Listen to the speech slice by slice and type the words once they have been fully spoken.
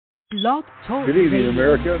Blog Talk Good evening,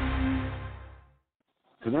 Radio. America.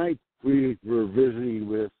 Tonight we were visiting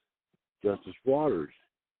with Justice Waters.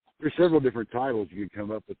 There's several different titles you can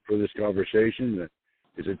come up with for this conversation.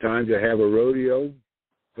 Is it time to have a rodeo?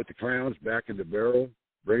 Put the clowns back in the barrel?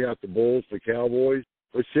 Bring out the bulls, the cowboys?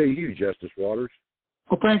 What say you, Justice Waters?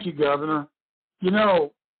 Well, thank you, Governor. You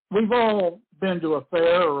know, we've all been to a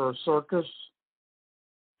fair or a circus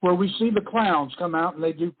where we see the clowns come out and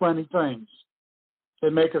they do funny things. They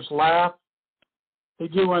make us laugh. They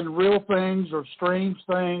do unreal things or strange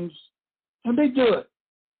things, and they do it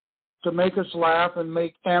to make us laugh and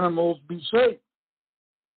make animals be safe.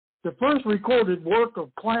 The first recorded work of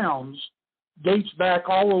clowns dates back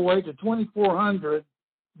all the way to 2400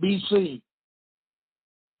 BC.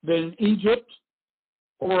 Then Egypt,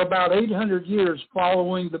 or about 800 years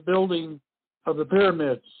following the building of the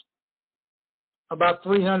pyramids, about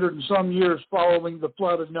 300 and some years following the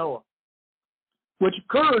flood of Noah, which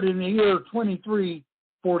occurred in the year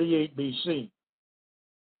 2348 BC.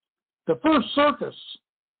 The first circus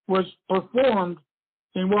was performed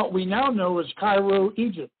in what we now know as Cairo,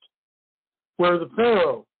 Egypt, where the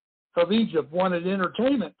Pharaoh of Egypt wanted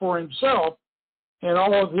entertainment for himself and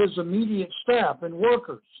all of his immediate staff and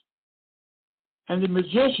workers. And the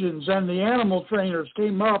magicians and the animal trainers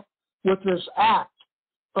came up with this act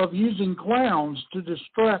of using clowns to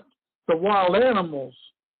distract the wild animals,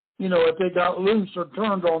 you know, if they got loose or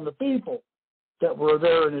turned on the people that were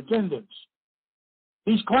there in attendance.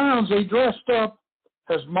 These clowns, they dressed up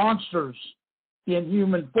as monsters in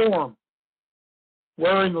human form,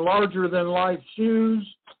 wearing larger-than-life shoes,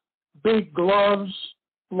 big gloves,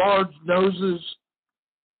 large noses,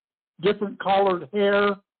 different colored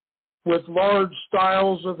hair with large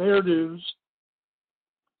styles of hairdos.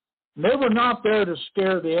 They were not there to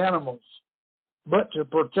scare the animals, but to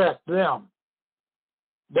protect them.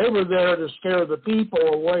 They were there to scare the people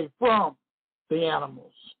away from the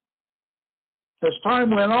animals. As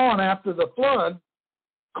time went on after the flood,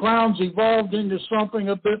 clowns evolved into something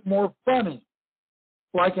a bit more funny,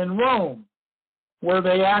 like in Rome, where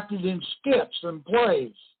they acted in skits and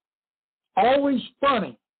plays. Always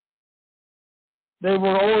funny. They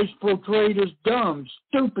were always portrayed as dumb,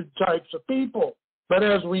 stupid types of people. But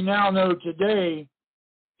as we now know today,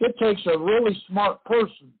 it takes a really smart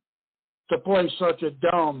person to play such a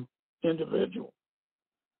dumb individual,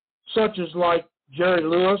 such as like Jerry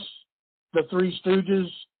Lewis, the Three Stooges,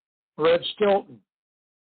 Red Skelton.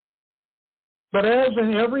 But as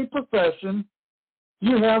in every profession,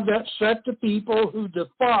 you have that sect of people who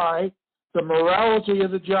defy the morality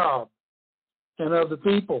of the job and of the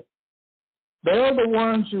people. They're the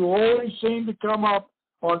ones who always seem to come up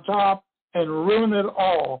on top and ruin it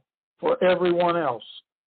all for everyone else.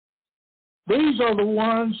 These are the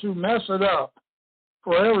ones who mess it up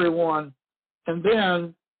for everyone. And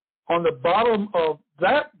then on the bottom of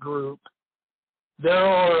that group, there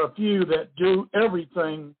are a few that do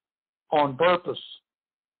everything on purpose.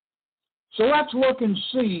 So let's look and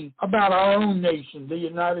see about our own nation, the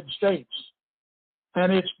United States,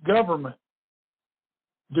 and its government.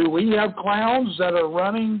 Do we have clowns that are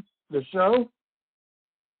running the show?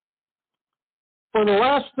 For the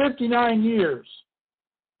last 59 years,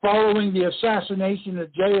 following the assassination of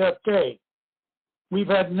JFK, we've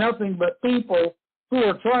had nothing but people who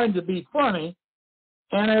are trying to be funny,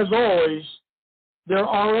 and as always, there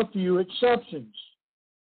are a few exceptions.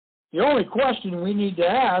 The only question we need to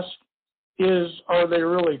ask is, are they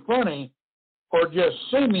really funny or just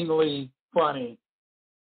seemingly funny?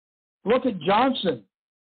 Look at Johnson,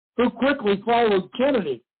 who quickly followed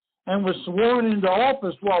Kennedy and was sworn into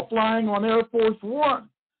office while flying on Air Force One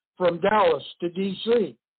from Dallas to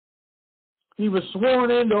D.C. He was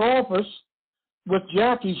sworn into office with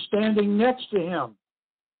Jackie standing next to him.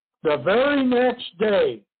 The very next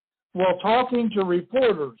day, while talking to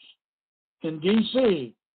reporters in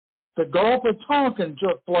D.C., the Gulf of Tonkin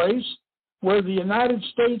took place, where the United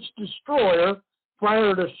States destroyer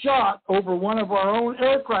fired a shot over one of our own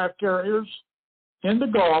aircraft carriers in the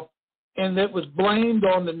Gulf, and that was blamed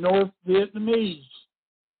on the North Vietnamese.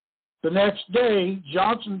 The next day,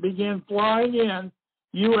 Johnson began flying in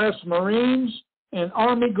U.S. Marines and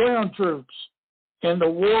Army ground troops, and the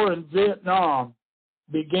war in Vietnam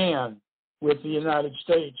began with the United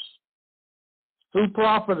States. Who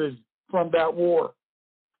profited from that war?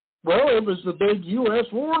 Well, it was the big U.S.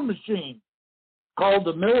 war machine called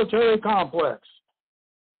the military complex.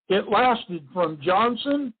 It lasted from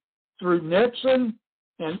Johnson through Nixon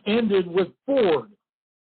and ended with Ford.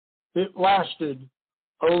 It lasted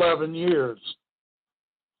 11 years.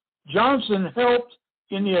 Johnson helped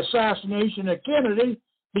in the assassination of Kennedy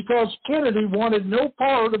because Kennedy wanted no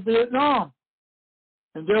part of Vietnam.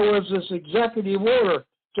 and there was this executive order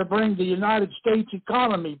to bring the United States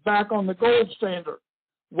economy back on the gold standard,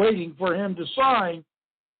 waiting for him to sign,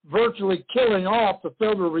 virtually killing off the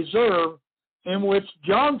Federal Reserve, in which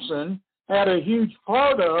Johnson had a huge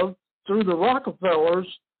part of through the Rockefellers,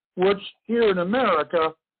 which here in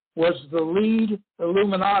America was the lead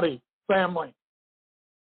Illuminati family.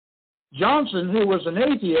 Johnson, who was an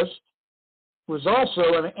atheist, was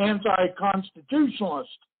also an anti-constitutionalist.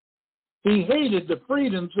 He hated the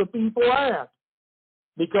freedoms the people had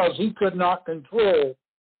because he could not control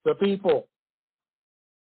the people.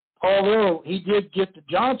 Although he did get the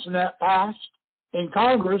Johnson Act passed in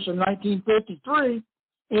Congress in 1953,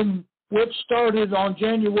 in which started on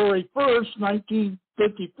January 1st,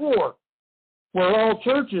 1954, where all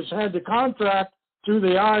churches had to contract through the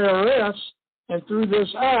IRS, and through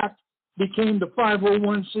this act became the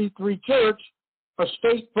 501c3 church, a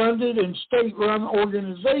state-funded and state-run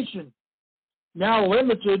organization, now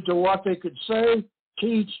limited to what they could say,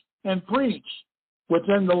 teach, and preach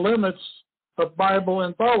within the limits of Bible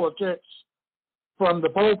and politics from the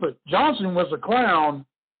pulpit. Johnson was a clown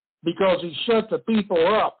because he shut the people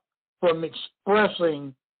up from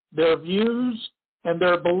expressing their views and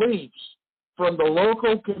their beliefs from the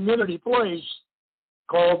local community place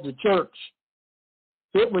called the church.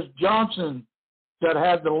 It was Johnson that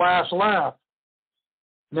had the last laugh.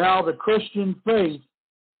 Now the Christian faith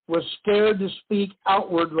was scared to speak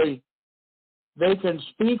outwardly. They can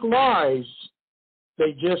speak lies,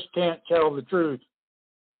 they just can't tell the truth.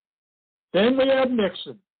 Then we have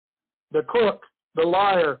Nixon, the crook, the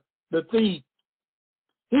liar, the thief.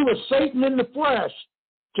 He was Satan in the flesh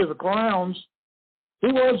to the clowns. He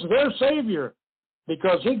was their savior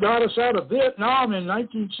because he got us out of Vietnam in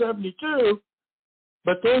 1972,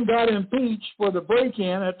 but then got impeached for the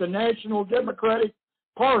break-in at the National Democratic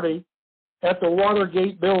Party at the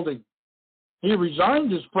Watergate building. He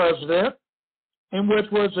resigned as president, in which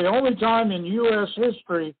was the only time in U.S.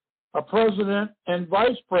 history a president and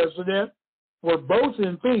vice president were both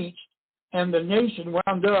impeached, and the nation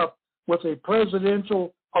wound up with a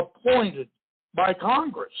presidential appointed by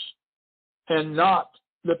Congress and not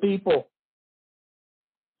the people.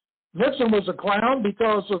 Nixon was a clown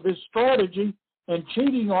because of his strategy and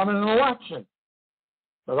cheating on an election.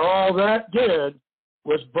 But all that did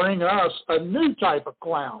was bring us a new type of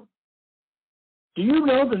clown. Do you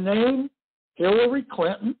know the name Hillary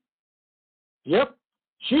Clinton? Yep,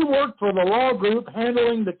 she worked for the law group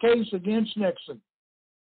handling the case against Nixon.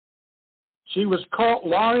 She was caught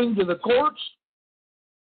lying to the courts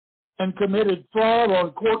and committed fraud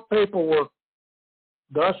on court paperwork.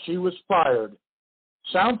 Thus, she was fired.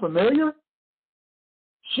 Sound familiar?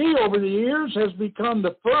 She, over the years, has become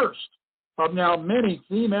the first of now many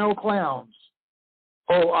female clowns.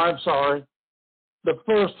 Oh, I'm sorry, the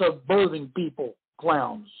first of birthing people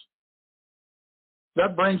clowns.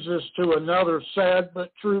 That brings us to another sad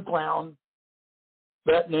but true clown.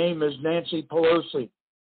 That name is Nancy Pelosi.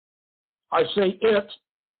 I say it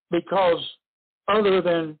because other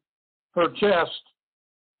than her chest,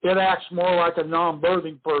 it acts more like a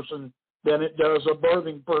non-birthing person than it does a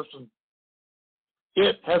birthing person.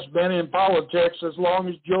 It has been in politics as long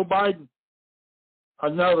as Joe Biden,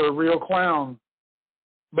 another real clown.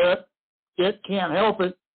 But it can't help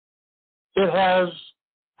it. It has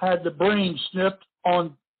had the brain snipped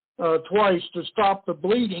on twice to stop the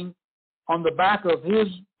bleeding on the back of his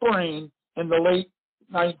brain in the late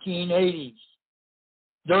 1980s.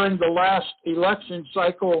 During the last election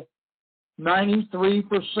cycle,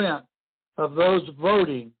 93% of those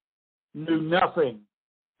voting knew nothing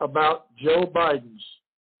about Joe Biden's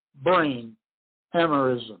brain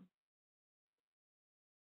aneurysm.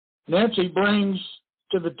 Nancy brings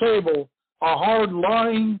to the table a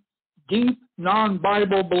hard-lying, deep,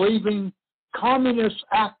 non-Bible believing,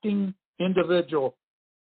 communist-acting individual.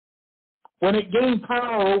 When it gained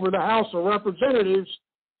power over the House of Representatives,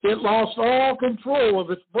 it lost all control of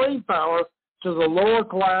its brain power to the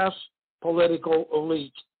lower-class political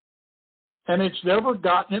elite. And it's never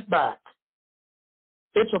gotten it back.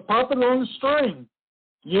 It's a puppet on a string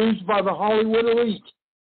used by the Hollywood elite.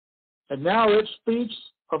 And now it speaks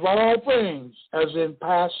of all things as in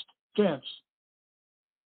past tense.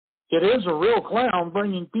 It is a real clown,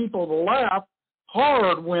 bringing people to laugh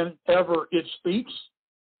hard whenever it speaks.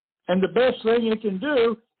 And the best thing it can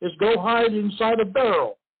do is go hide inside a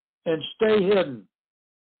barrel and stay hidden,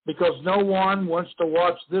 because no one wants to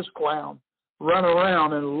watch this clown run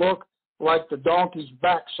around and look like the donkey's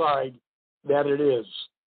backside that it is.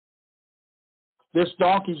 This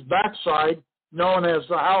donkey's backside, known as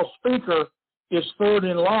the House Speaker, is third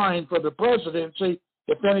in line for the presidency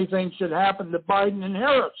if anything should happen to Biden and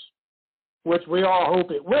Harris. which we all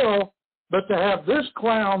hope it will, but to have this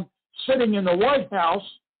clown sitting in the White House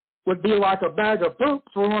would be like a bag of poop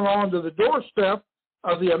thrown onto the doorstep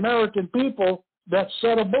of the American people that's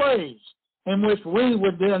set ablaze, in which we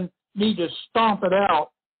would then need to stomp it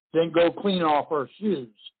out, then go clean off our shoes.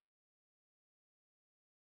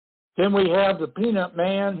 Then we have the peanut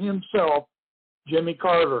man himself, Jimmy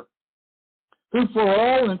Carter, who for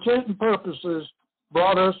all intent and purposes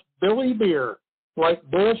brought us Billy beer, like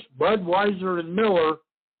Bush, Budweiser, and Miller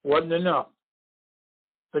wasn't enough.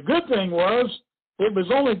 The good thing was, it was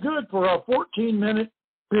only good for a 14-minute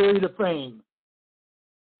period of fame.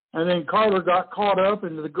 And then Carter got caught up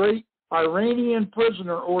into the great Iranian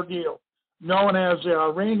prisoner ordeal, known as the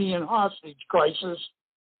Iranian hostage crisis,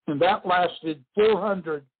 and that lasted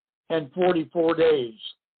 444 days.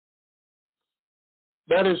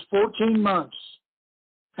 That is 14 months.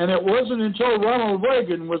 And it wasn't until Ronald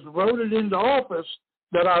Reagan was voted into office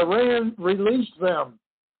that Iran released them,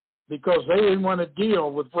 because they didn't want to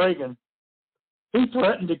deal with Reagan. He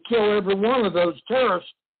threatened to kill every one of those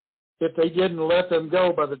terrorists if they didn't let them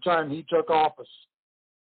go by the time he took office.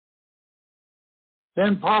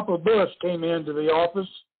 Then Papa Bush came into the office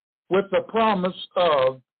with the promise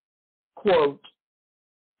of, quote,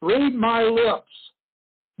 "Read my lips,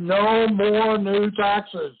 no more new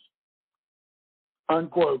taxes,"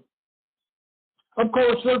 unquote. Of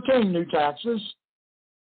course, there came new taxes,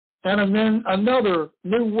 and then another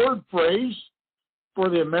new word phrase for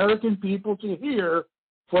the American people to hear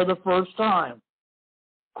for the first time.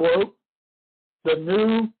 Quote, "the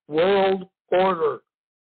New World Order,"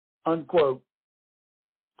 unquote.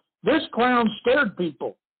 This clown scared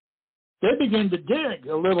people. They began to dig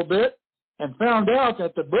a little bit and found out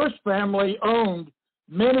that the Bush family owned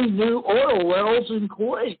many new oil wells in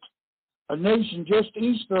Kuwait, a nation just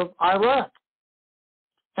east of Iraq.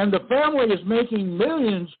 And the family is making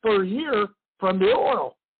millions per year from the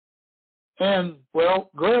oil. And,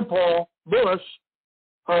 well, Grandpa Bush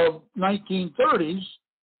of 1930s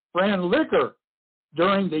ran liquor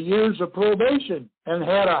during the years of Prohibition and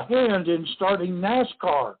had a hand in starting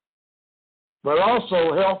NASCAR, but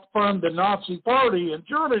also helped fund the Nazi Party in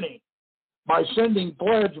Germany by sending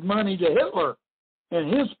pledge money to Hitler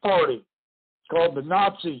and his party, called the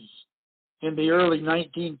Nazis, in the early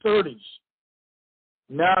 1930s.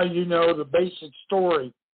 Now you know the basic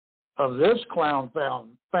story of this clown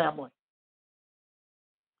family.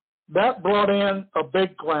 That brought in a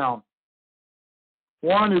big clown,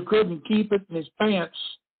 one who couldn't keep it in his pants.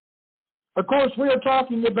 Of course, we are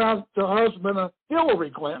talking about the husband of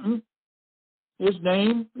Hillary Clinton. His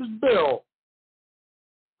name is Bill.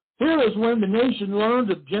 Here is when the nation learned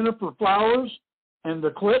of Jennifer Flowers and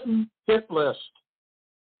the Clinton hit list.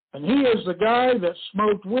 And he is the guy that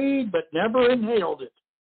smoked weed but never inhaled it.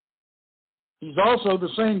 He's also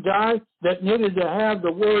the same guy that needed to have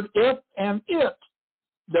the word if and it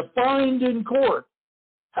defined in court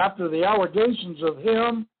after the allegations of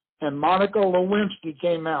him and Monica Lewinsky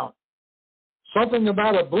came out. Something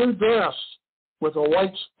about a blue dress with a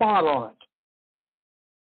white spot on it.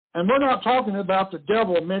 And we're not talking about the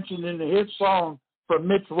devil mentioned in the hit song from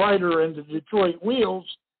Mitch Ryder and the Detroit Wheels,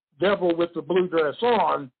 Devil with the Blue Dress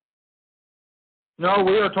On. No,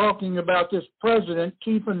 we are talking about this president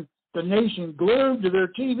keeping the nation glued to their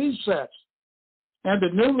TV sets, and the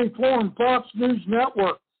newly formed Fox News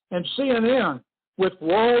Network and CNN with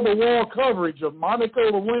wall-to-wall coverage of Monica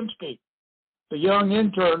Lewinsky, the young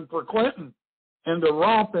intern for Clinton, and the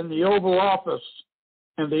romp in the Oval Office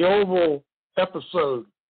and the Oval episode.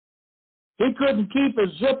 He couldn't keep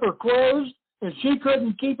his zipper closed, and she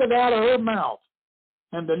couldn't keep it out of her mouth,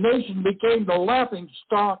 and the nation became the laughing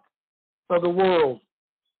stock of the world.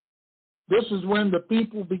 This is when the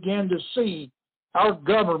people began to see our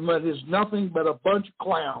government is nothing but a bunch of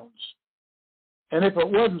clowns. And if it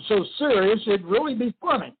wasn't so serious, it'd really be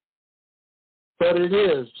funny. But it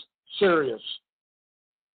is serious.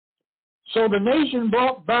 So the nation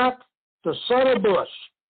brought back the son of Bush.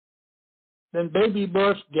 Then baby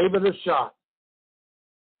Bush gave it a shot.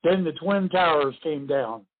 Then the Twin Towers came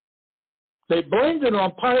down. They blamed it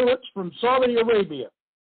on pilots from Saudi Arabia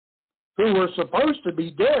who were supposed to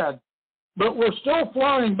be dead, but were still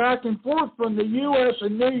flying back and forth from the U.S.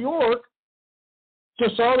 and New York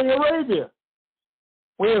to Saudi Arabia.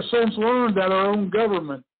 We have since learned that our own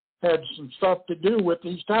government had some stuff to do with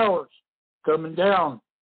these towers coming down.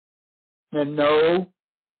 And no,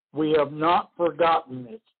 we have not forgotten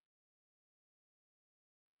it.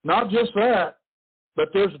 Not just that, but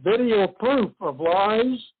there's video proof of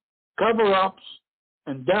lies, cover-ups,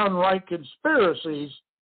 and downright conspiracies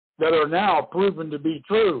that are now proven to be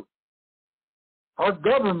true. Our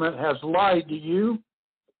government has lied to you,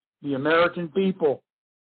 the American people.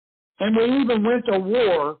 And we even went to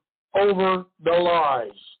war over the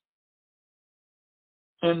lies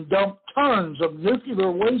and dumped tons of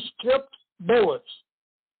nuclear waste-tipped bullets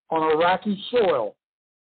on Iraqi soil,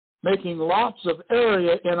 making lots of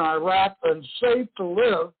area in Iraq unsafe to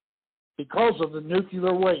live because of the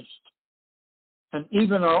nuclear waste. And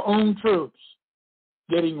even our own troops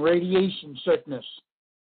getting radiation sickness.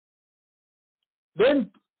 Then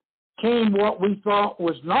came what we thought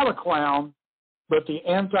was not a clown, but the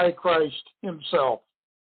Antichrist himself,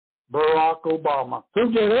 Barack Obama,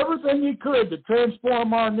 who did everything he could to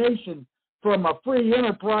transform our nation from a free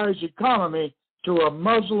enterprise economy to a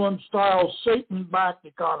Muslim-style, Satan-backed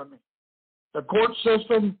economy. The court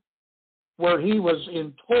system where he was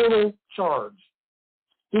in total charge.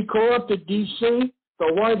 He corrupted D.C.,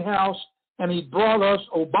 the White House, and he brought us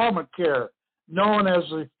Obamacare, known as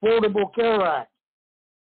the Affordable Care Act.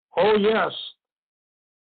 Oh, yes.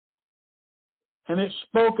 And it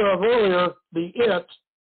spoke of earlier the it.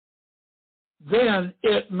 Then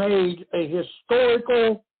it made a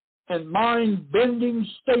historical and mind-bending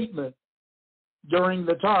statement during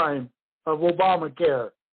the time of Obamacare.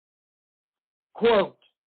 Quote,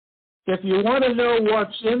 if you want to know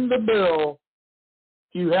what's in the bill,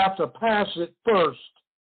 you have to pass it first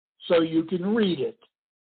so you can read it,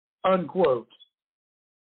 unquote.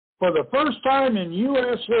 For the first time in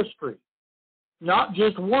U.S. history, not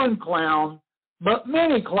just one clown, but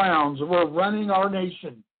many clowns were running our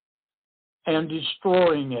nation and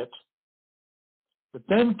destroying it. But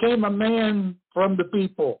then came a man from the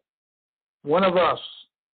people, one of us,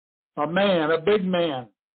 a man, a big man,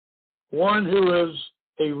 one who is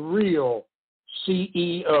a real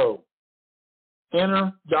CEO.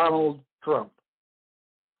 Enter Donald Trump.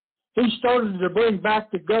 He started to bring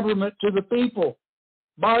back the government to the people,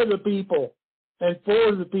 by the people, and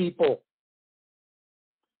for the people.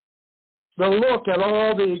 The look at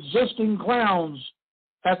all the existing clowns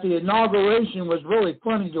at the inauguration was really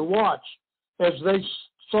funny to watch as they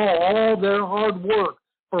saw all their hard work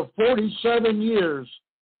for 47 years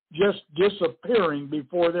just disappearing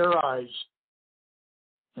before their eyes.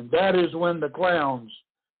 And that is when the clowns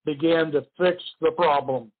began to fix the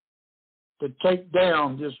problem, to take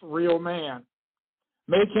down this real man,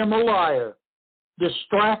 make him a liar,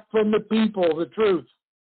 distract from the people the truth,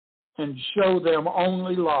 and show them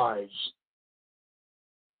only lies.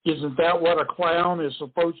 Isn't that what a clown is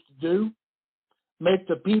supposed to do? Make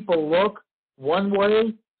the people look one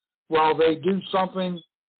way while they do something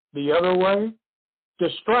the other way?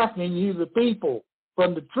 Distracting you, the people,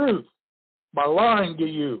 from the truth by lying to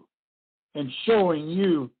you and showing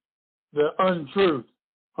you the untruth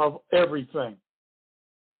of everything.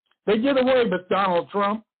 They did away with Donald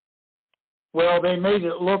Trump. Well, they made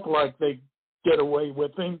it look like they did away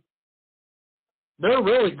with him. They're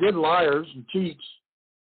really good liars and cheats.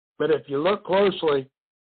 But if you look closely,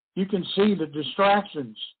 you can see the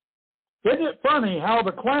distractions. Isn't it funny how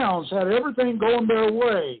the clowns had everything going their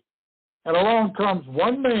way, and along comes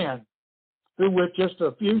one man who, with just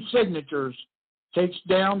a few signatures, takes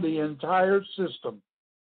down the entire system.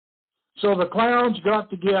 So the clowns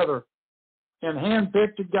got together and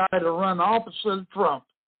handpicked a guy to run opposite of Trump,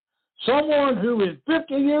 someone who in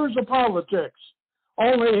 50 years of politics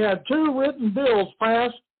only had 2 written bills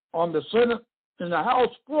passed on the Senate and the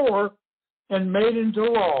House floor and made into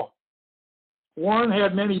law. One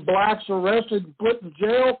had many blacks arrested and put in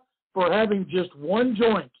jail for having just one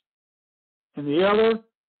joint, and the other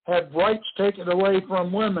had rights taken away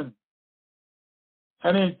from women.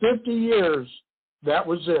 And in 50 years, that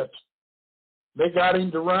was it. They got him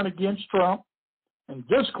to run against Trump, and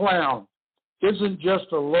this clown isn't just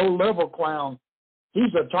a low-level clown.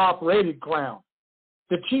 He's a top-rated clown,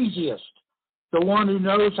 the cheesiest, the one who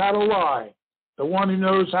knows how to lie, the one who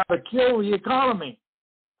knows how to kill the economy,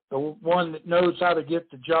 the one that knows how to get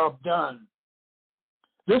the job done.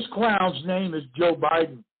 This clown's name is Joe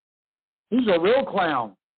Biden. He's a real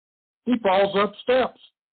clown. He falls up steps,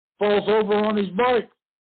 falls over on his bike,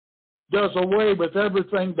 does away with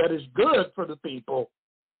everything that is good for the people.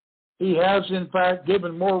 He has, in fact,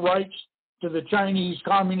 given more rights to the Chinese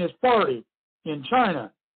Communist Party in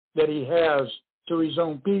China than he has to his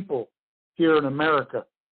own people here in America.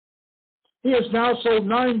 He has now sold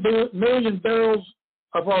 9 million barrels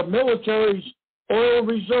of our military's oil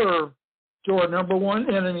reserve to our number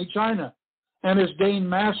one enemy, China, and has gained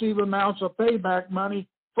massive amounts of payback money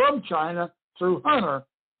from China through Hunter,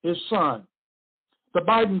 his son. The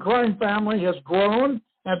Biden crime family has grown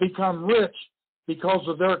and become rich because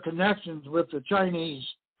of their connections with the Chinese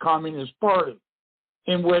Communist Party,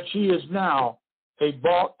 in which he is now a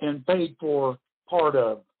bought and paid for part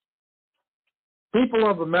of. People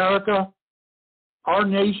of America, our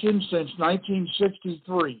nation since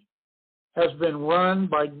 1963 has been run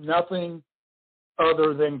by nothing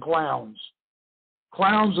other than clowns.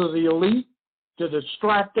 Clowns of the elite to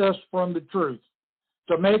distract us from the truth,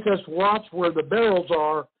 to make us watch where the barrels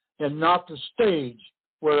are and not the stage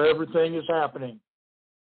where everything is happening.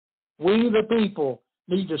 We, the people,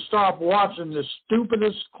 need to stop watching the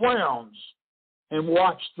stupidest clowns and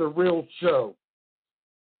watch the real show,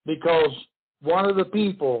 because one of the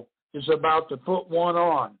people is about to put one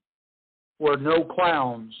on where no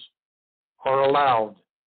clowns are allowed.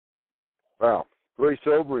 Wow, very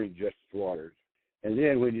sobering, Justice Waters. And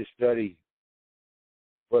then when you study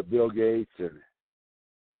what Bill Gates and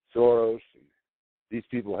Soros and these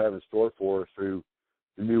people have in store for us through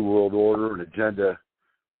the New World Order and Agenda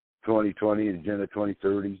 2020 and Agenda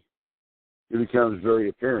 2030, it becomes very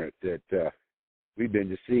apparent that we've been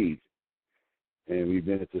deceived and we've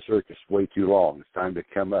been at the circus way too long. It's time to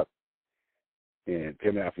come up and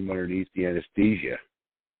come out from underneath the anesthesia.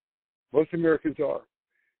 Most Americans are.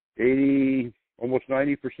 80, almost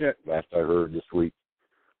 90%, last I heard this week,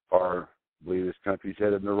 believe this country's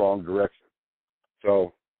headed in the wrong direction.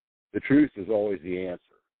 So the truth is always the answer.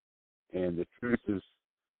 And the truth is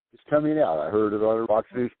coming out. I heard it on a Fox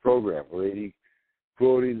News program, a lady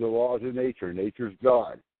quoting the laws of nature, nature's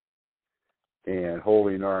God, and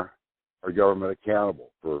holding our government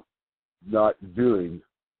accountable for not doing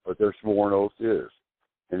what their sworn oath is,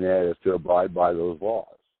 and that is to abide by those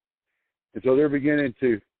laws. And so they're beginning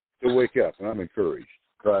to wake up, and I'm encouraged.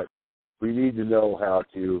 But we need to know how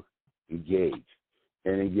to engage,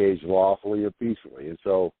 and engage lawfully and peacefully. And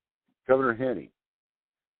so, Governor Henning,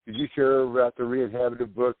 could you share about the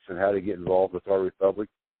Re-inhabited books and how to get involved with our republic?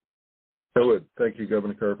 I would. Thank you,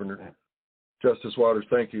 Governor Carpenter. Justice Waters,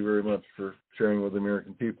 thank you very much for sharing with the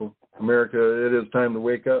American people. America, it is time to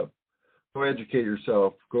wake up. Go educate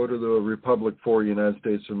yourself. Go to the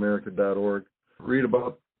republic4unitedstatesofamerica.org. Read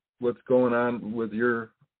about what's going on with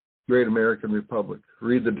your great American republic.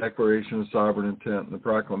 Read the Declaration of Sovereign Intent and the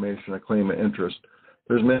Proclamation of Claim of Interest.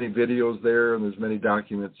 There's many videos there, and there's many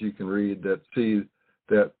documents you can read that see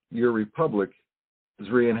that your republic is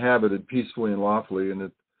re-inhabited peacefully and lawfully,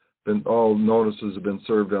 and all notices have been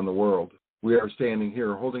served on the world. We are standing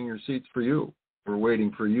here holding your seats for you. We're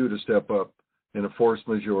waiting for you to step up in a force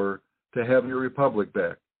majeure to have your republic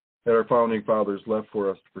back that our founding fathers left for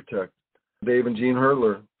us to protect. Dave and Jean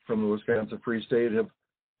Hurtler from the Wisconsin Free State have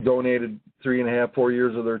donated 3.5, 4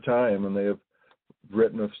 years of their time, and they have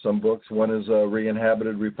written some books. One is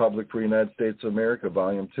Re-inhabited Republic for the United States of America,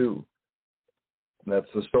 Volume 2. And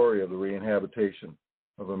that's the story of the re-inhabitation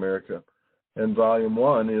of America. And Volume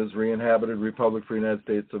 1 is Re-inhabited Republic for the United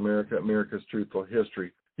States of America, America's Truthful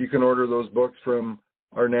History. You can order those books from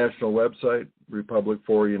our national website,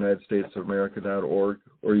 republic4unitedstatesofamerica.org,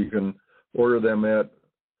 or you can order them at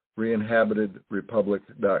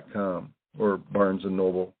reinhabitedrepublic.com or Barnes &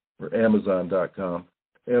 Noble or Amazon.com.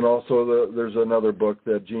 And also there's another book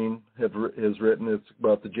that Gene has written. It's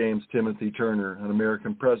about the James Timothy Turner, an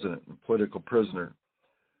American president and political prisoner.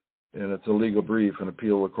 And it's a legal brief, an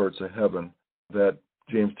appeal to the courts of heaven, that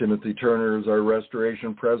James Timothy Turner is our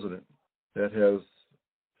restoration president that has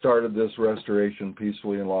started this restoration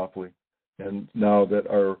peacefully and lawfully. And now that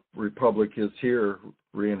our republic is here,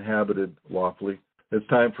 re-inhabited lawfully, it's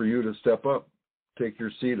time for you to step up. Take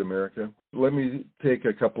your seat, America. Let me take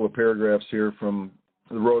a couple of paragraphs here from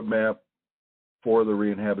the roadmap for the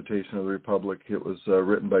re-inhabitation of the republic. It was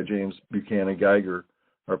written by James Buchanan Geiger,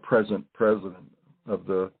 our present president of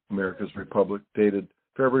the America's Republic, dated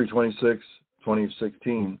February 26,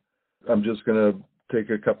 2016. I'm just going to take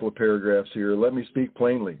a couple of paragraphs here. Let me speak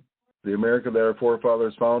plainly. The America that our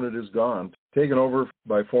forefathers founded is gone, taken over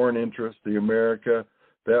by foreign interests. The America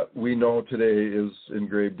that we know today is in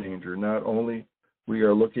grave danger. Not only we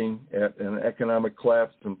are looking at an economic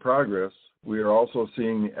collapse in progress, we are also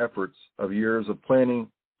seeing the efforts of years of planning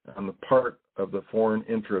on the part of the foreign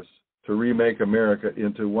interests to remake America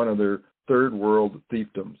into one of their third world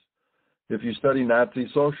fiefdoms. If you study Nazi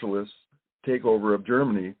socialists' takeover of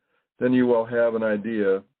Germany, then you will have an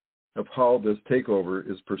idea of how this takeover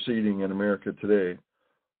is proceeding in America today.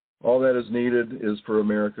 All that is needed is for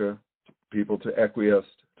America people to acquiesce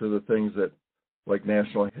to the things that, like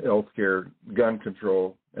national health care, gun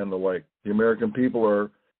control, and the like. The American people are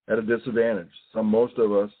at a disadvantage. Most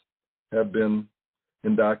of us have been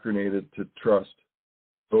indoctrinated to trust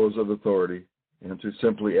those of authority and to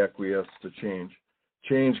simply acquiesce to change.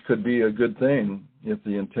 Change could be a good thing if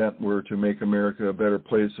the intent were to make America a better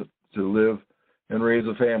place to live and raise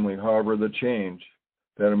a family. However, the change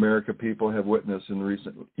that American people have witnessed in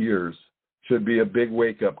recent years should be a big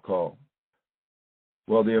wake-up call.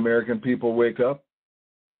 Will the American people wake up?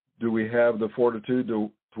 Do we have the fortitude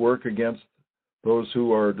to work against those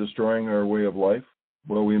who are destroying our way of life?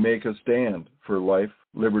 Will we make a stand for life,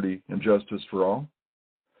 liberty, and justice for all?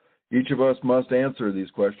 Each of us must answer these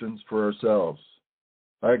questions for ourselves.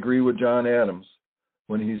 I agree with John Adams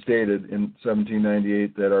when he stated in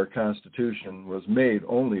 1798 that our Constitution was made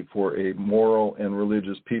only for a moral and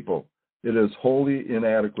religious people. It is wholly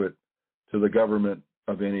inadequate to the government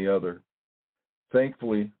of any other.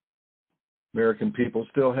 Thankfully, American people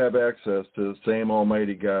still have access to the same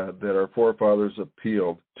Almighty God that our forefathers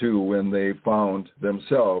appealed to when they found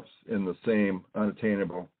themselves in the same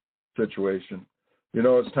unattainable situation. You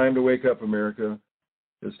know, it's time to wake up, America.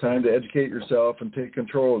 It's time to educate yourself and take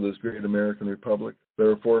control of this great American republic that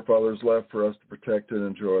our forefathers left for us to protect and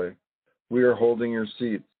enjoy. We are holding your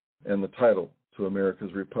seats and the title to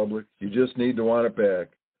America's republic. You just need to want it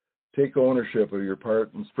back. Take ownership of your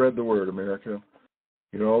part and spread the word, America.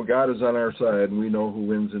 You know, God is on our side, and we know who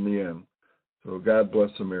wins in the end. So God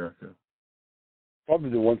bless America. Probably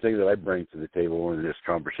the one thing that I bring to the table in this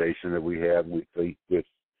conversation that we have with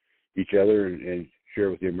each other and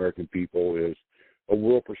share with the American people is a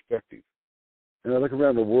world perspective. And I look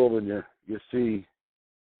around the world and you see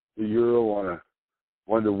the euro on a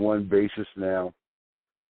one-to-one basis now,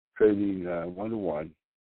 trading one-to-one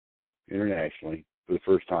internationally for the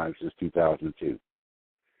first time since 2002.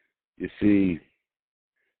 You see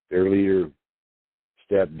their leader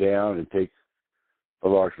step down and take a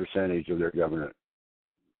large percentage of their government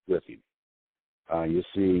with him. You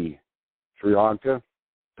see Sri Lanka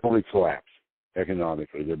totally collapse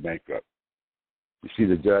economically. They're bankrupt. You see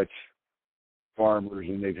the Dutch farmers,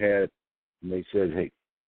 and they said, hey,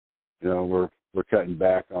 you know, we're cutting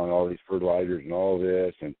back on all these fertilizers and all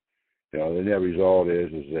this, and you know, the net result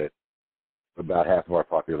is that about half of our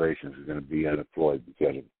population is going to be unemployed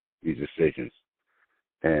because of these decisions,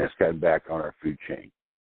 and it's cutting back on our food chain.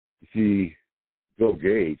 You see Bill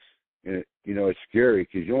Gates, and you know, it's scary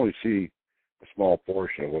because you only see a small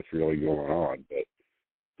portion of what's really going on, but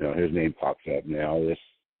you know, his name pops up now. This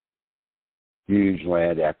huge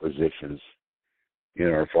land acquisitions in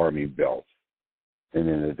our farming belt and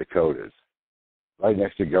in the Dakotas, right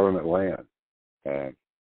next to government land,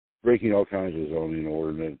 breaking all kinds of zoning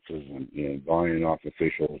ordinances and buying off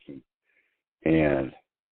officials, and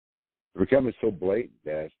becoming so blatant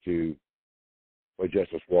as to what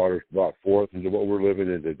Justice Waters brought forth into what we're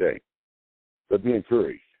living in today. But be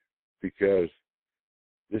encouraged, because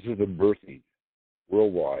this is the birthing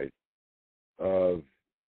worldwide of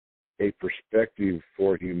a perspective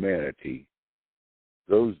for humanity,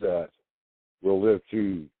 those that will live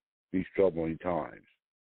through these troubling times,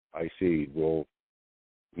 I see, will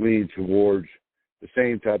lean towards the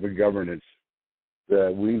same type of governance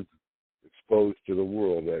that we've exposed to the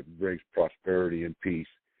world, that brings prosperity and peace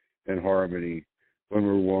and harmony when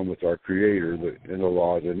we're one with our Creator and the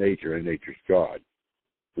laws of nature and nature's God.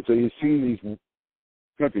 And so you see these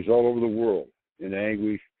countries all over the world in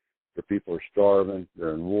anguish, where people are starving,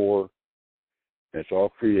 they're in war, and it's all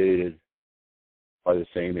created by the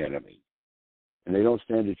same enemy. And they don't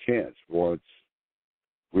stand a chance once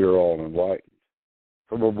we are all enlightened.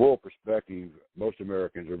 From a world perspective, most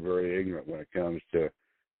Americans are very ignorant when it comes to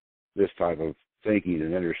this type of thinking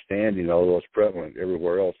and understanding, although it's prevalent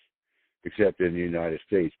everywhere else except in the United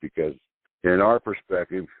States, because in our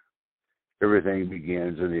perspective, everything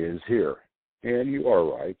begins and ends here. And you are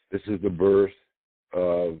right. This is the birth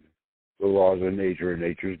of the laws of nature and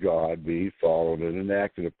nature's God being followed and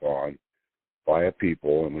enacted upon by a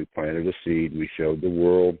people, and we planted a seed, and we showed the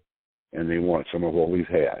world, and they want some of what we've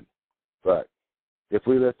had. But if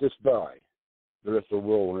we let this die, the rest of the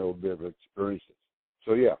world will never be able to experience it.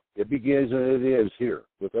 So yeah, it begins and it ends here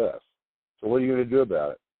with us. So what are you going to do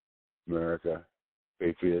about it? America,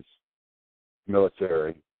 patriots,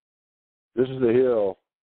 military. This is the hill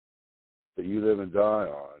that you live and die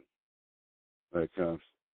on when it comes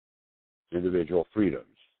to individual freedoms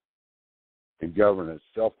and governance,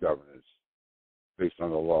 self-governance, based on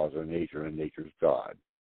the laws of nature and nature's God.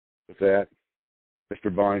 With that,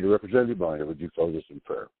 Mr. Binder, Representative Binder, would you close us in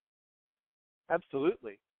prayer?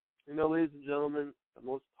 Absolutely. You know, ladies and gentlemen, the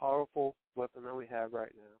most powerful weapon that we have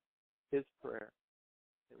right now is prayer.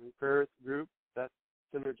 And we pray as a group, that's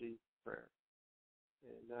synergy prayer.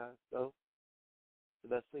 And so the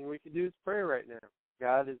best thing we can do is pray right now.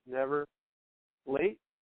 God is never late,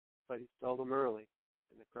 but he's seldom early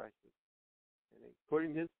in the crisis. And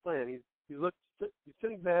according to his plan, he's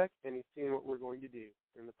sitting back and he's seeing what we're going to do.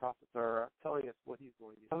 And the prophets are telling us what he's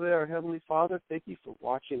going to do. Father, our Heavenly Father, thank you for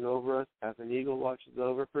watching over us as an eagle watches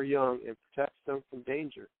over her young and protects them from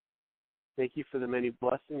danger. Thank you for the many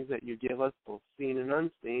blessings that you give us, both seen and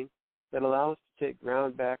unseen, that allow us to take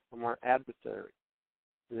ground back from our adversary.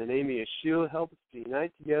 In the name of Yeshua, help us to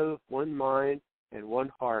unite together with one mind and one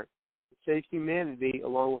heart to save humanity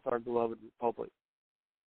along with our beloved republic.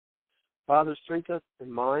 Father, strengthen us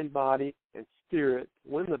in mind, body, and spirit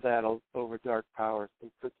to win the battles over dark powers and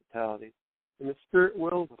principalities. In the spirit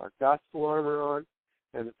world, with our gospel armor on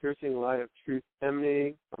and the piercing light of truth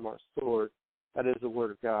emanating from our sword, that is the word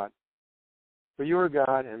of God. For you are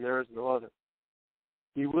God, and there is no other.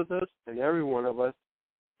 Be with us and every one of us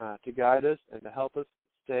to guide us and to help us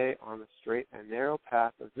stay on the straight and narrow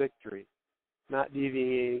path of victory, not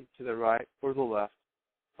deviating to the right or the left,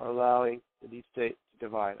 or allowing the deep state to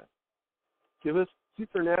divide us. Give us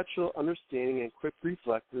supernatural understanding and quick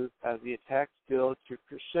reflexes as the attacks build to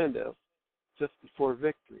crescendo just before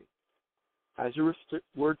victory. As your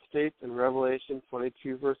word states in Revelation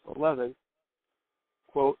 22, verse 11,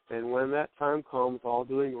 quote, and when that time comes, all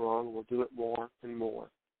doing wrong will do it more and more.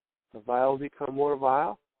 The vile will become more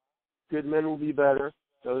vile. Good men will be better.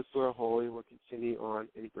 Those who are holy will continue on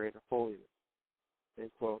in greater holiness.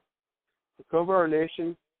 End quote. To cover our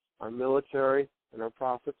nation, our military, and our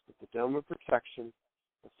prophets with the dome of protection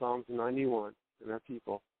of Psalms 91 and our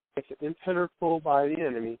people, makes it impenetrable by the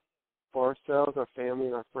enemy for ourselves, our family,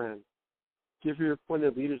 and our friends. Give your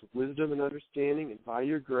appointed leaders wisdom and understanding, and by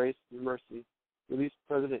your grace and mercy, release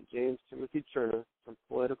President James Timothy Turner from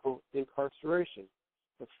political incarceration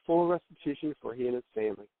with full restitution for he and his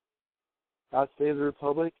family. God save the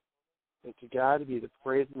Republic, and to God be the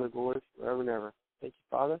praise and the glory forever and ever. Thank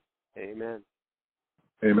you, Father. Amen.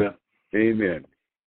 Amen. Amen.